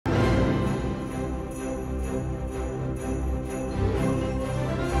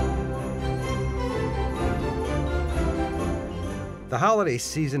The holiday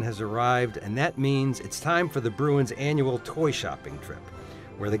season has arrived, and that means it's time for the Bruins' annual toy shopping trip,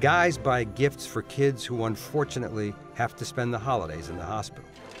 where the guys buy gifts for kids who unfortunately have to spend the holidays in the hospital.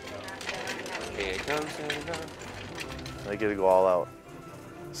 Here it comes, here it comes. I get to go all out.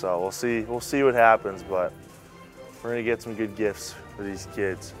 So we'll see what happens, but we're gonna get some good gifts for these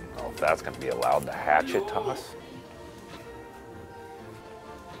kids. Oh, if that's gonna be allowed to hatchet toss.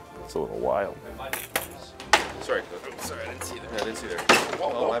 That's a little wild. Sorry, sorry, I didn't see there. Yeah, I didn't see there.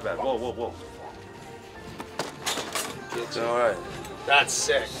 Whoa, my bad. Whoa, whoa, whoa. All right. That's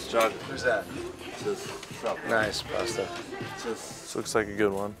sick. John, Who's that? Nice, Busta. this looks like a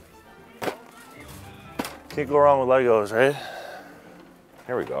good one. Can't go wrong with Legos, right?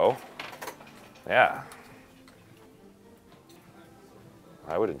 Here we go. Yeah.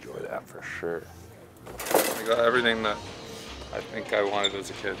 I would enjoy that for sure. I got everything that I think I wanted as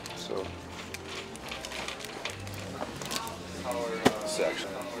a kid, so. Section.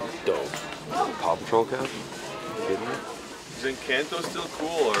 Dope. Paw Patrol cap? You kidding me? Is Encanto still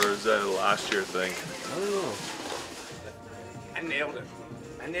cool, or is that a last year thing? I don't know. I nailed it.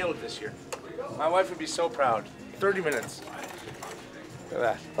 I nailed it this year. My wife would be so proud. 30 minutes. Look at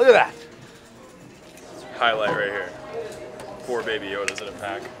that. Look at that. Highlight right here. 4 Baby Yodas in a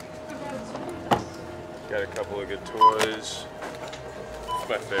pack. Got a couple of good toys. It's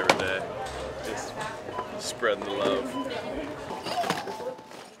my favorite day. Just spreading the love.